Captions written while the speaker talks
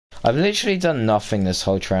I've literally done nothing this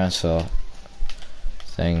whole transfer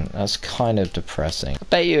thing. That's kind of depressing. I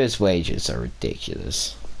bet you his wages are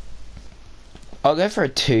ridiculous. I'll go for a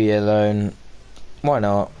 2-year loan. Why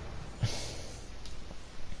not?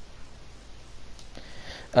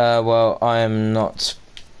 Well, I'm not.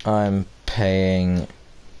 I'm paying.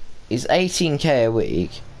 He's 18k a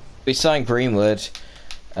week. We signed Greenwood.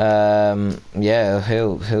 Yeah,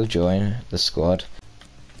 he'll join the squad.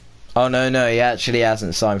 Oh no, he actually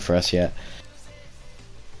hasn't signed for us yet.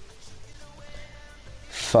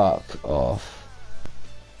 Fuck off.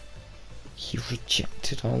 He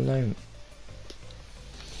rejected our loan.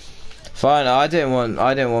 Fine, I didn't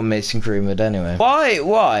want Mason Greenwood anyway.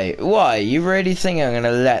 Why? You really think I'm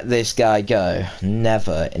gonna let this guy go?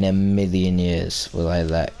 Never in a million years will I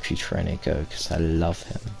let Cutrone go, because I love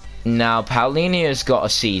him. Now, Paulinho's got a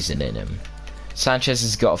season in him. Sanchez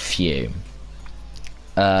has got a few.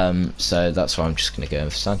 So that's why I'm just gonna go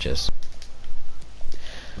in for Sanchez.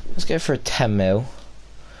 Let's go for a 10 mil.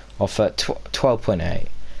 Offer 12.8.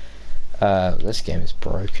 This game is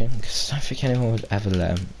broken because I don't think anyone would ever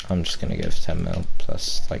let him. I'm just gonna go for 10 mil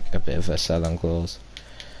plus like a bit of a sell-on clause.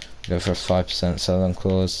 Go for a 5% sell-on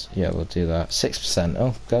clause. Yeah, we'll do that. 6%.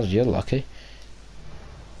 Oh god, you're lucky.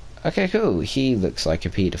 Okay, cool. He looks like a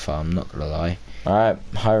paedophile, I'm not gonna lie. Alright,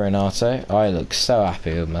 hi Renato. I look so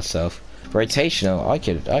happy with myself. Rotational, I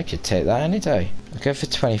could take that any day. I'll go for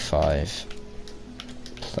 25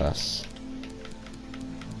 plus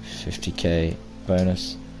 50k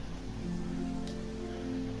bonus.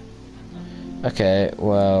 Okay,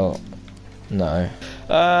 well, no.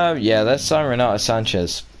 Yeah, let's sign Renato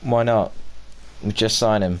Sanchez. Why not? We just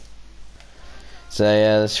sign him. So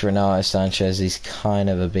yeah, that's Renato Sanchez. He's kind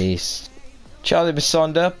of a beast. Charlie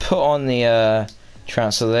Basonda put on the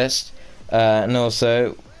transfer list, and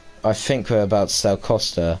also I think we're about to sell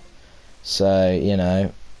Costa. So you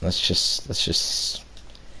know, let's just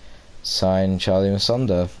sign Charlie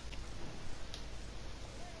Basonda.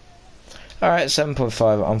 All right,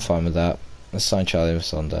 7.5. I'm fine with that. Let's sign Charlie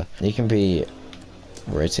Basonda. He can be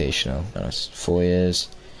rotational. That's 4 years.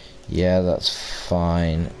 Yeah, that's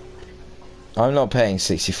fine. I'm not paying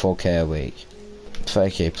 64k a week.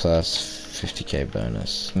 30k plus 50k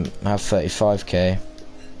bonus. Have 35k.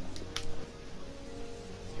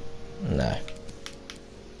 No.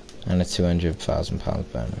 And a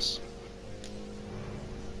 £200,000 bonus.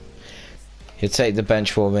 He'll take the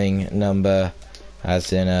bench warming number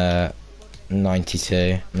as in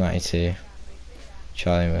 92.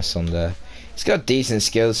 Charlie Basonda. He's got decent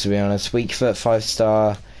skills, to be honest. Weak foot,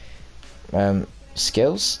 5-star.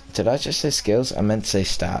 Skills? Did I just say skills? I meant to say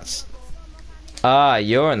stats. Ah,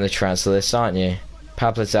 you're on the transfer list, aren't you?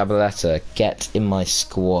 Pablo Zabaleta, get in my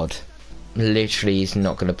squad. Literally, he's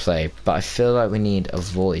not going to play, but I feel like we need a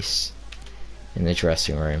voice in the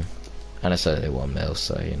dressing room. And it's only 1 mil,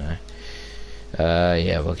 so you know.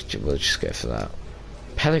 Yeah, we'll just go for that.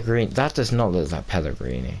 Pellegrini, that does not look like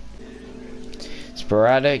Pellegrini.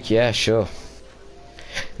 Sporadic, yeah, sure.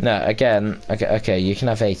 No, again, okay, you can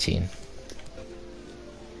have 18.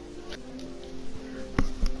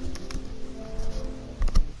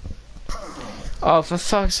 Oh, for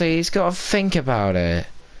fuck's sake, he's got to think about it.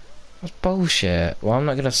 That's bullshit. Well, I'm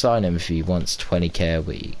not going to sign him if he wants 20k a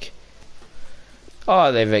week.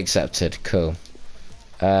 Oh, they've accepted. Cool.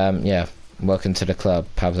 Yeah, welcome to the club,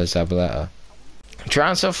 Pablo Zabaleta.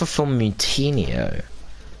 Transfer for Moutinho.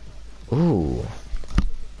 Ooh.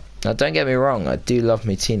 Now, don't get me wrong, I do love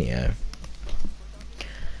Moutinho.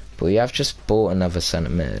 But we have just bought another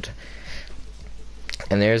centre mid.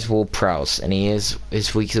 And there's Ward-Prowse, and his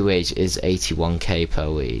weekly wage is 81k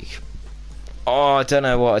per week. Oh, I don't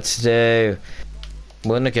know what to do.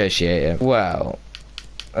 We'll negotiate it. Well,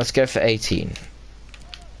 let's go for 18.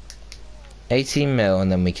 18 mil,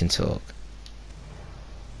 and then we can talk.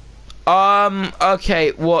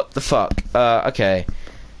 Okay, what the fuck? Okay.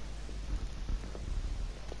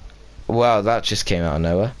 Wow, that just came out of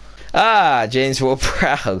nowhere. Ah, James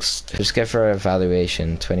Ward-Prowse. Just go for an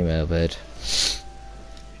evaluation, 20 mil bid.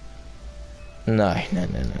 No. Yeah,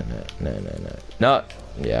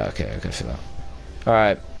 okay, I'll go for that.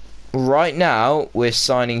 Alright. Right now, we're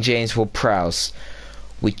signing James Ward-Prowse.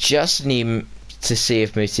 We just need to see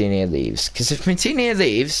if Moutinho leaves. Because if Moutinho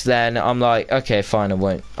leaves, then I'm like, okay, fine,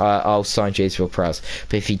 I'll sign James Ward-Prowse.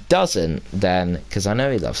 But if he doesn't, then, because I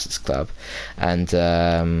know he loves this club. And,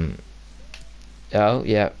 oh,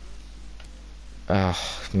 yeah.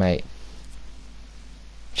 Oh, mate.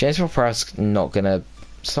 James Ward-Prowse not gonna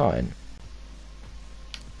sign.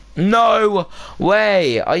 No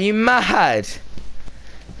way! Are you mad?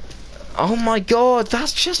 Oh my god,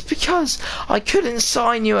 that's just because I couldn't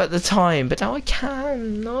sign you at the time, but now I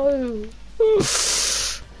can. No.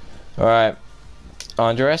 Alright,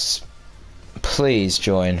 Andres, please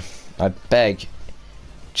join. I beg.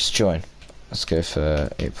 Just join. Let's go for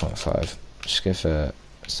 8.5. Just go for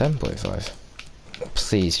 7.5.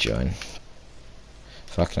 Please join.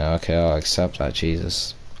 Fuck no, okay, I'll accept that,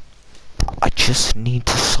 Jesus. I just need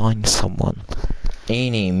to sign someone.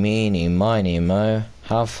 Eeny, meeny, miny, mo.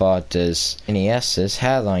 How far does Iniesta's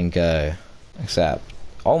hairline go? Accept.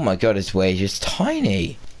 Oh my god, his wage is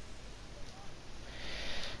tiny.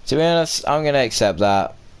 To be honest, I'm gonna accept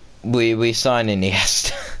that. We sign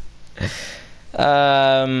Iniesta.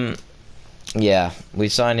 Yeah, we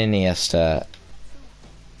sign Iniesta.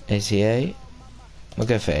 88? We'll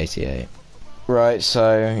go for 88. Right,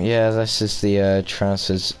 so yeah, this is the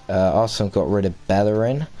transfers. Arsenal got rid of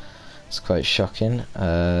Bellerin. It's quite shocking.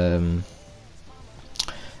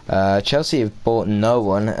 Chelsea have bought no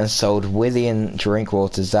one and sold Willian,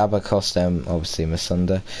 Drinkwater, Zaba, Costa, obviously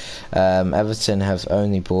Masunda. Everton have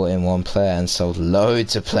only bought in one player and sold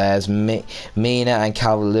loads of players, Mina and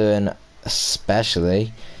Calvert-Lewin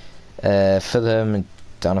especially. Fulham,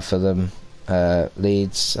 Donna Fulham,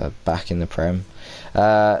 Leeds back in the Prem.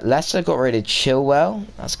 Leicester got rid of Chilwell,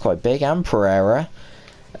 that's quite big, and Pereira.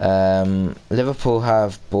 Liverpool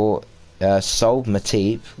have sold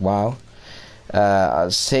Matip, wow.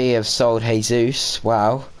 City have sold Jesus,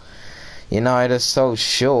 wow. United have sold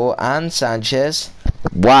Shaw and Sanchez,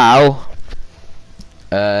 wow.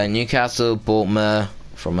 Newcastle bought Mer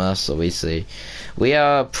from us, obviously. We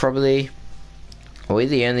are probably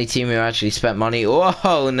the only team who actually spent money.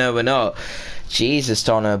 Oh no, we're not. Jesus,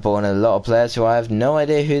 Tottenham bought a lot of players who I have no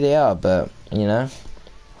idea who they are, but you know,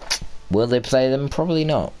 will they play them? Probably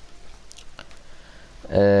not.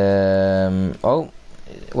 Oh,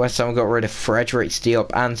 West Ham got rid of Frederick,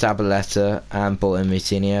 Diop and Zabaleta and bought in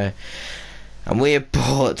Moutinho. And we have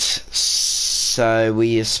bought, so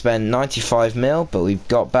we have spent 95 mil, but we've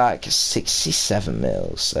got back 67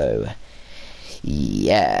 mil, so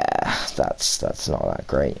yeah, that's not that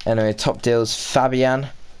great. Anyway, top deals, Fabian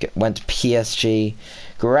went to PSG,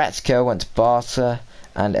 Goretzka went to Barca,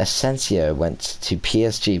 and Asensio went to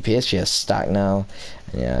PSG. PSG is stacked now.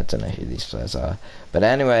 Yeah, I don't know who these players are. But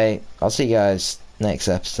anyway, I'll see you guys next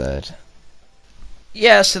episode.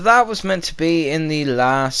 Yeah, so that was meant to be in the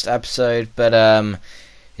last episode, but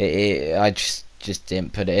I just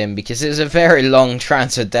didn't put it in because it was a very long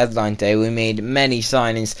transfer deadline day. We made many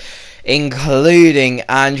signings, including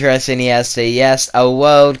Andres Iniesta, yes, a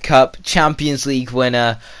World Cup, Champions League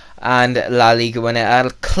winner, and La Liga winner, a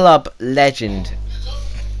club legend.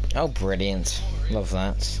 Oh, brilliant. Love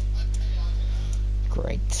that.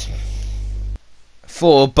 Great.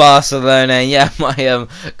 For Barcelona, yeah, my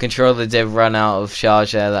controller did run out of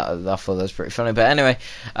charge there. I thought that was pretty funny. But anyway,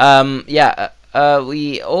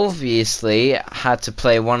 we obviously had to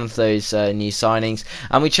play one of those new signings,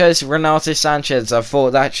 and we chose Renato Sanchez. I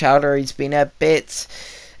thought that Chowdhury's been a bit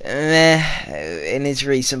in his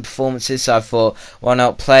recent performances, so I thought, why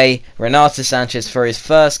not play Renato Sanchez for his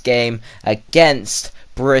first game against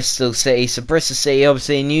Bristol City. So Bristol City,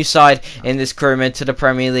 obviously a new side in this pyramid to the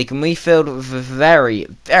Premier League, and we filled with a very,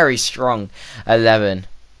 very strong 11.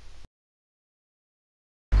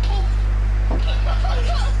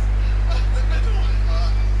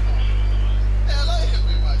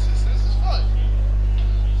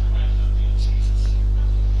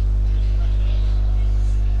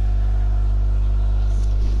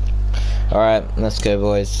 Alright, let's go,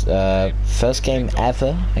 boys. First game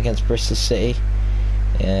ever against Bristol City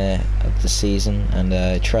of the season,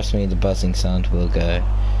 and trust me, the buzzing sound will go.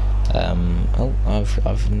 Oh,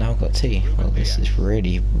 I've now got tea. Well, this is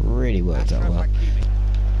really worked out well.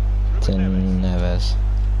 To Neves,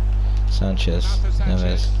 Sanchez,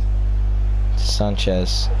 Neves,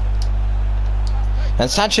 Sanchez. And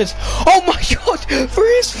Sanchez, oh my god, for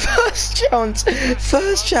his first chance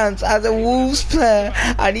as a Wolves player,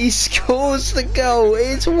 and he scores the goal.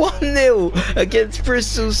 It's 1-0 against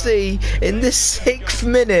Bristol City in the 6th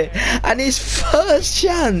minute, and his first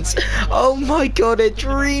chance. Oh my god, a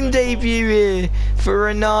dream debut here for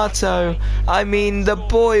Renato. I mean, the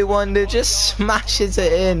boy wonder just smashes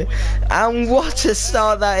it in, and what a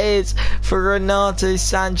start that is for Renato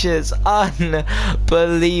Sanchez.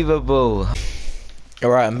 Unbelievable.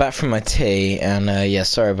 Alright, I'm back from my tea, and yeah,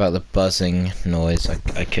 sorry about the buzzing noise.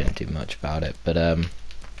 I couldn't do much about it, but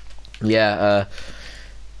yeah,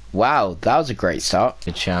 wow, that was a great start.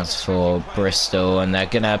 Good chance for Bristol, and they're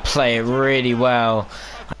gonna play it really well.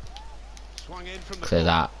 Clear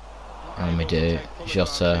that. Let me do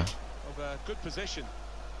Jota.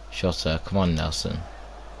 Jota, come on, Nelson.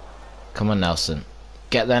 Come on, Nelson.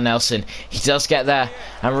 Get there, Nelson. He does get there.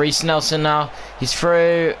 And Reece Nelson now. He's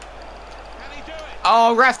through.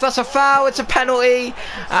 Oh, ref, that's a foul. It's a penalty.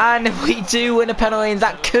 And we do win a penalty. And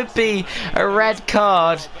that could be a red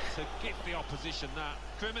card.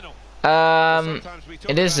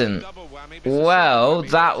 It isn't. Well,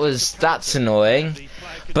 that's annoying.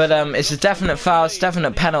 But it's a definite foul. It's a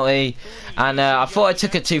definite penalty. And I thought I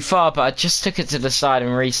took it too far, but I just took it to the side.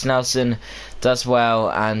 And Reece Nelson does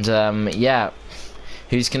well. And yeah.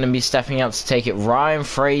 Who's going to be stepping up to take it? Ryan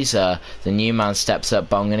Fraser, the new man, steps up,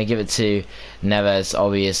 but I'm going to give it to Neves,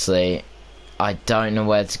 obviously. I don't know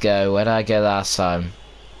where to go. Where did I go last time?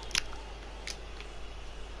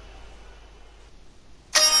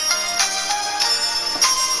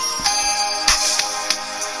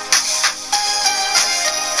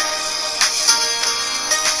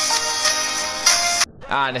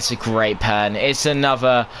 And it's a great pen. It's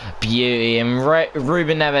another beauty. And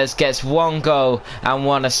Ruben Neves gets 1 goal and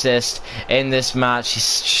 1 assist in this match.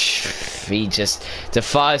 He just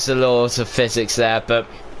defies the laws of physics there. But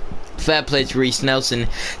fair play to Reece Nelson,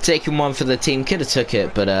 taking 1 for the team. Could have took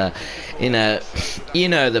it, but you know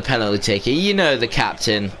the penalty taker. You know the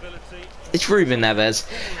captain. It's Ruben Neves,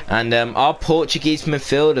 and our Portuguese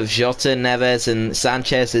midfield of Jota, Neves and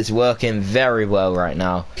Sanchez is working very well right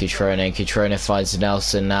now. Cutrone finds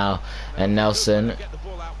Nelson now, and Nelson,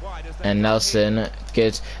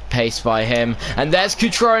 good pace by him, and there's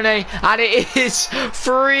Cutrone, and it is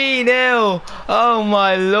 3-0. Oh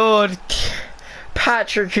my lord.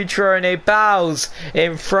 Patrick Cutrone bows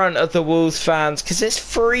in front of the Wolves fans because it's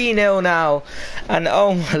 3-0 now, and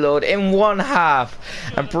oh my lord, in 1 half,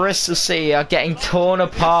 and Bristol City are getting torn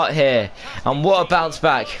apart here. And what a bounce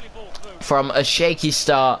back from a shaky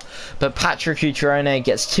start, but Patrick Cutrone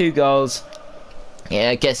gets 2 goals.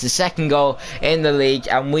 Yeah, gets the 2nd goal in the league,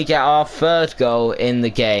 and we get our 3rd goal in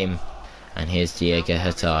the game. And here's Diego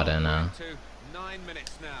Hurtado now.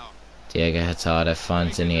 Diego Hurtado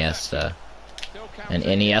finds Iniesta. And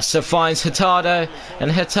Iniesta finds Hurtado,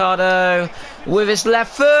 and Hurtado with his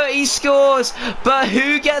left foot, he scores, but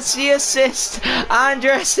who gets the assist?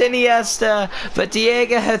 Andres Iniesta, but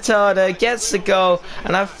Diego Hurtado gets the goal,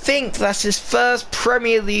 and I think that's his first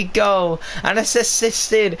Premier League goal, and it's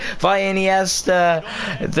assisted by Iniesta.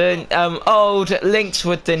 The old links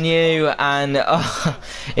with the new, and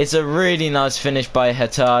it's a really nice finish by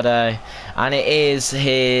Hurtado. And it is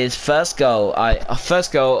his first goal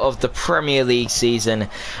of the Premier League season,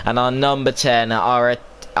 and our number 10, our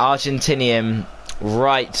Argentinian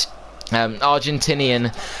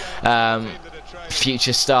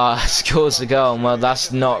future star scores the goal. Well,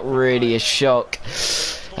 that's not really a shock,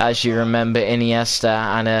 as you remember Iniesta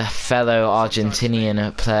and a fellow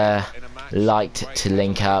Argentinian player liked to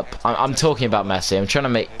link up. I'm talking about Messi. I'm trying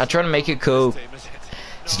to make it cool.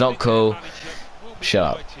 It's not cool. Shut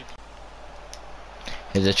up.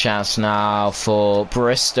 Here's a chance now for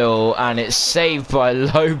Bristol, and it's saved by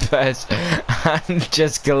Lopez and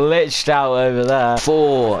just glitched out over there.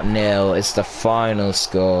 4-0 is the final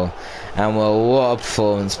score, and well, what a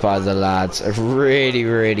performance by the lads. A really,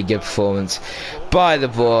 really good performance by the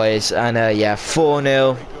boys, and yeah,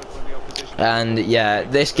 4-0. And yeah,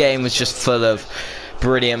 this game was just full of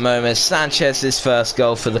brilliant moments. Sanchez's first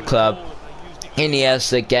goal for the club.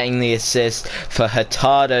 Iniesta getting the assist for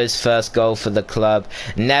Hurtado's first goal for the club.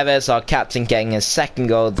 Neves, our captain, getting his 2nd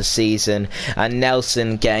goal of the season, and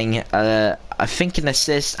Nelson getting I think an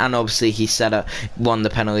assist, and obviously he won the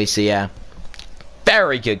penalty. So yeah,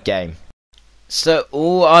 very good game. So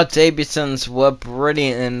all our debutants were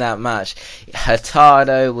brilliant in that match.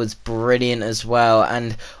 Hurtado was brilliant as well,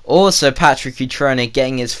 and also Patrick Cutrone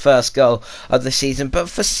getting his first goal of the season. But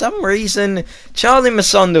for some reason, Charlie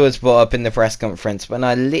Masonda was brought up in the press conference when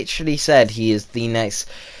I literally said he is the next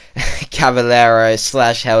Cavallero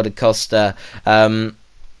 / Helder Costa. And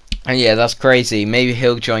yeah, that's crazy. Maybe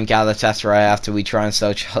he'll join Galatasaray after we try and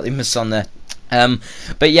sell Charlie Masonda.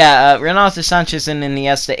 But yeah, Renato Sanchez and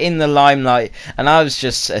Iniesta in the limelight, and I was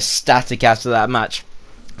just ecstatic after that match.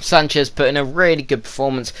 Sanchez put in a really good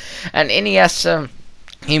performance, and Iniesta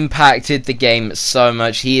impacted the game so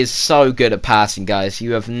much. He is so good at passing, guys.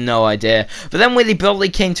 You have no idea. But then Willy Bolly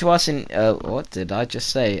came to us and what did I just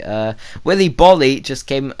say? Willy Bolly just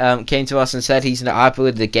came to us and said he's not happy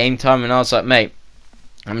with the game time, and I was like, mate,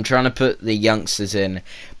 I'm trying to put the youngsters in.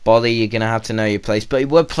 Bolly, you're going to have to know your place. But he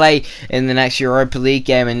would play in the next Europa League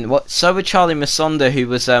game. And so would Charlie Masonda, who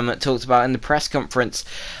was talked about in the press conference.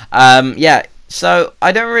 Yeah, so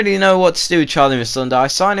I don't really know what to do with Charlie Masonda. I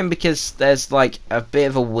signed him because there's like a bit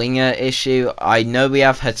of a winger issue. I know we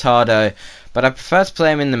have Hurtado, but I prefer to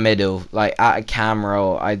play him in the middle, like at a cam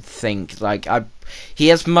role. I think he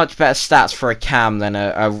has much better stats for a cam than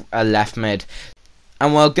a left mid.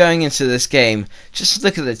 And while going into this game, just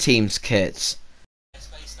look at the team's kits.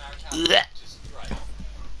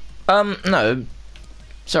 No,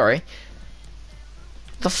 sorry.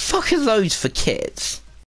 The fuck are those for kits?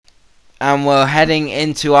 And we're heading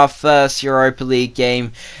into our first Europa League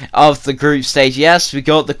game of the group stage. Yes, we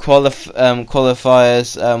got the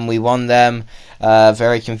qualifiers. We won them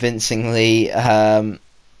very convincingly.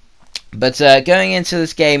 But going into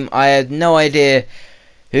this game, I had no idea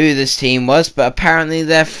who this team was. But apparently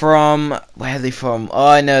they're from... Where are they from? Oh,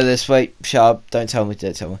 I know this. Wait, shut up. Don't tell me.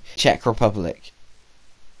 Czech Republic.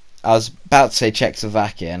 I was about to say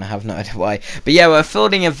Czechoslovakia, and I have no idea why. But yeah, we're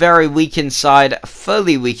fielding a very weakened side,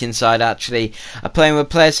 fully weakened side actually. Playing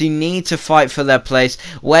with players who need to fight for their place.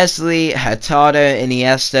 Wesley, Hurtado,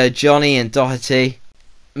 Iniesta, Johnny and Doherty.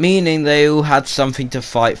 Meaning they all had something to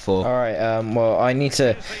fight for. Alright, well, I need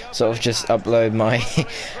to sort of just upload my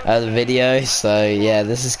video. So yeah,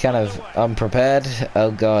 this is kind of unprepared.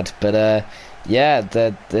 Oh god. But yeah,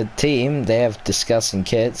 the team, they have disgusting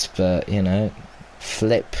kits, but you know,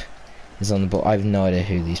 Flip is on the ball. I have no idea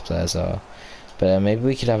who these players are, but maybe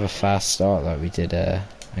we could have a fast start like we did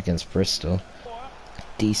against Bristol.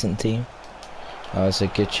 Decent team. That was a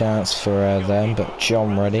good chance for them, but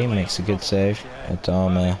John Ruddy makes a good save.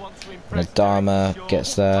 Adama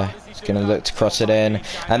gets there. He's going to look to cross it in,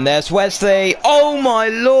 and there's Wesley. Oh my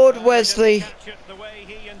lord, Wesley,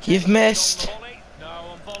 you've missed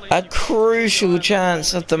a crucial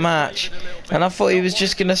chance of the match, and I thought he was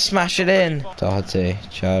just going to smash it in. Doherty,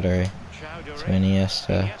 Chowdhury, to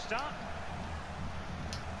Iniesta.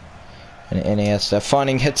 And Iniesta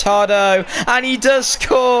finding Hurtado, and he does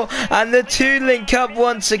score, and the two link up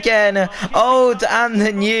once again, old and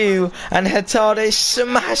the new, and Hurtado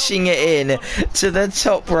smashing it in to the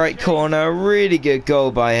top right corner. Really good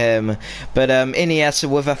goal by him, but Iniesta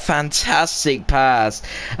with a fantastic pass,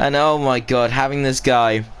 and oh my god, having this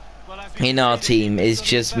guy in our team is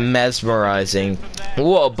just mesmerizing.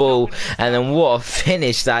 What a ball, and then what a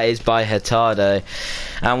finish that is by Hurtado.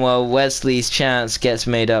 And well, Wesley's chance gets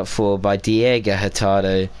made up for by Diego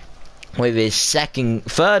Hurtado with his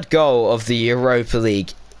third goal of the Europa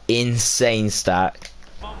League. Insane stat.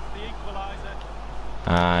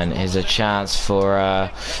 And here's a chance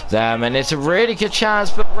for them, and it's a really good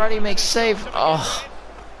chance, but Ruddy makes save. Oh,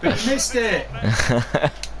 but you missed it.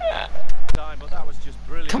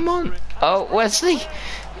 Come on. Oh, Wesley.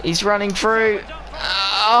 He's running through.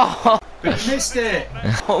 Oh. But you missed it.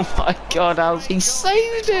 Oh my god, he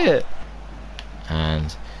saved it.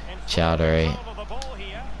 And Chowdhury.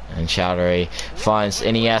 And Chowdhury finds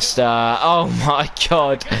Iniesta. Oh my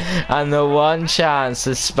god. And the one chance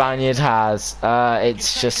the Spaniard has.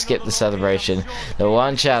 It's just skipped the celebration. The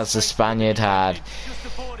one chance the Spaniard had.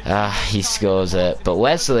 He scores it, but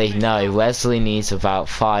Wesley, no, Wesley needs about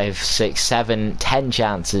 5, 6, 7, 10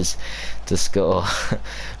 chances to score.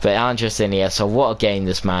 But Andres Iniesta, what a game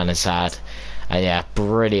this man has had. And yeah,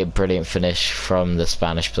 brilliant finish from the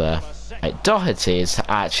Spanish player. Right, Doherty has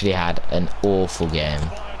actually had an awful game.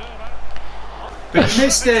 But you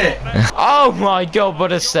missed it. Oh my god,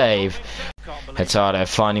 what a save. Hurtado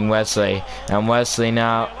finding Wesley, and Wesley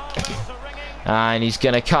now, and he's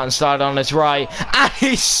going to cut and slide on his right, and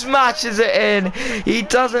he smashes it in. He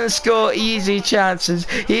doesn't score easy chances.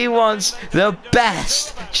 He wants the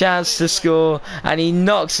best chance to score, and he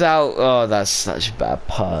knocks out... Oh, that's such a bad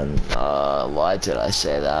pun. Why did I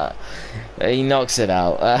say that? He knocks it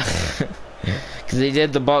out. Because he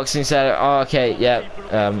did the boxing, said, oh, okay, yeah,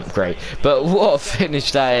 great. But what a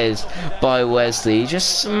finish that is by Wesley. He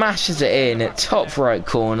just smashes it in at top right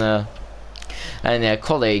corner. And yeah,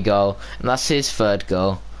 quality goal, and that's his third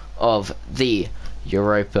goal of the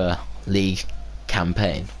Europa League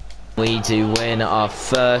campaign. We do win our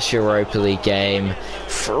first Europa League game,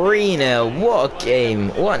 3-0. What a game!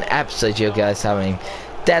 What an episode you guys having.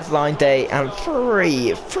 Deadline day and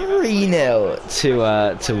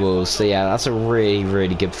 3-0 to Wolves. So yeah, that's a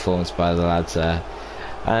really good performance by the lads there.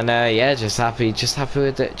 And yeah, just happy with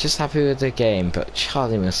the game. But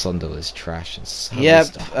Charlie Masonda was trash. And so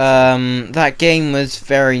that game was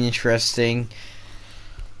very interesting,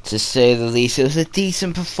 to say the least. It was a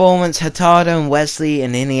decent performance. Hurtado and Wesley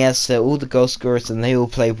and Iniesta, all the goal scorers, and they all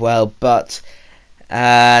played well. But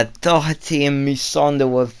Doherty and Masonda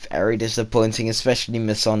were very disappointing, especially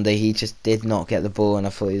Masonda. He just did not get the ball, and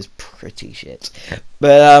I thought he was pretty shit.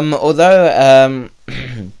 But although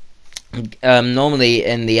normally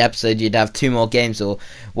in the episode you'd have 2 more games, or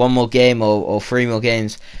 1 more game, or 3 more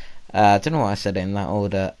games. I don't know why I said it in that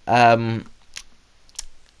order. Got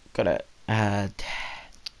it. Gotta,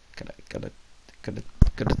 gotta,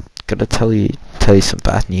 gotta tell you some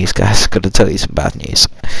bad news, guys. Gotta tell you some bad news.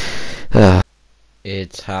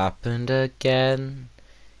 It's happened again.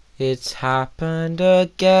 It's happened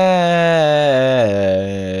again.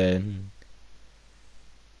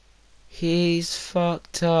 He's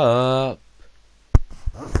fucked up.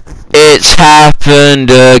 It's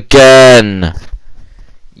happened again.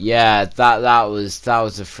 Yeah, that was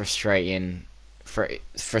a frustrating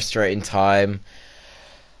time.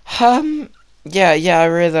 Yeah, I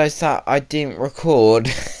realised that I didn't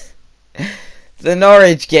record the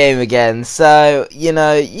Norwich game again. So, you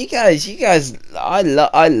know, you guys, I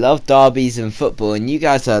love derbies and football, and you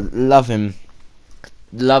guys are loving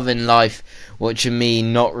life watching me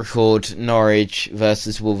not record Norwich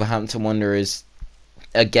versus Wolverhampton Wanderers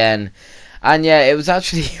again. And yeah, it was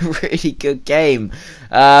actually a really good game.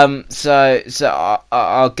 So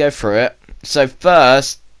I'll go through it. So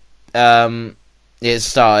first, it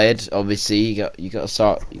started. Obviously, you got to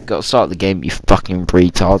start the game, you fucking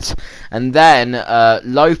retards. And then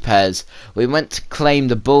Lopez, we went to claim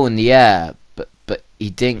the ball in the air, but he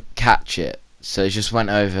didn't catch it, so it just went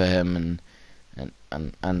over him, and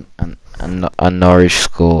Norwich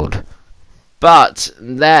scored. But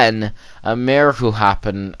then a miracle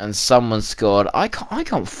happened and someone scored. I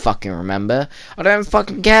can't fucking remember. I don't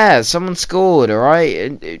fucking care. Someone scored,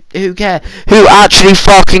 alright? Who cares? Who actually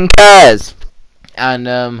fucking cares? And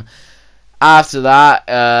after that,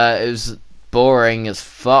 it was boring as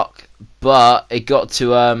fuck. But it got to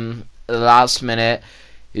the last minute.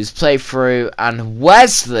 It was played through, and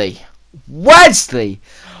Wesley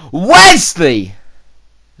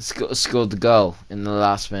scored the goal in the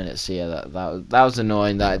last minute. So yeah, that was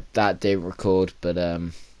annoying that didn't record, but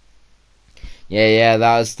yeah,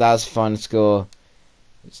 that was fun to score.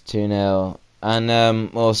 It's 2-0, and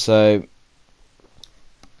also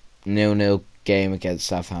 0-0 game against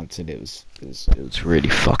Southampton. It was really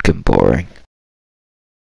fucking boring.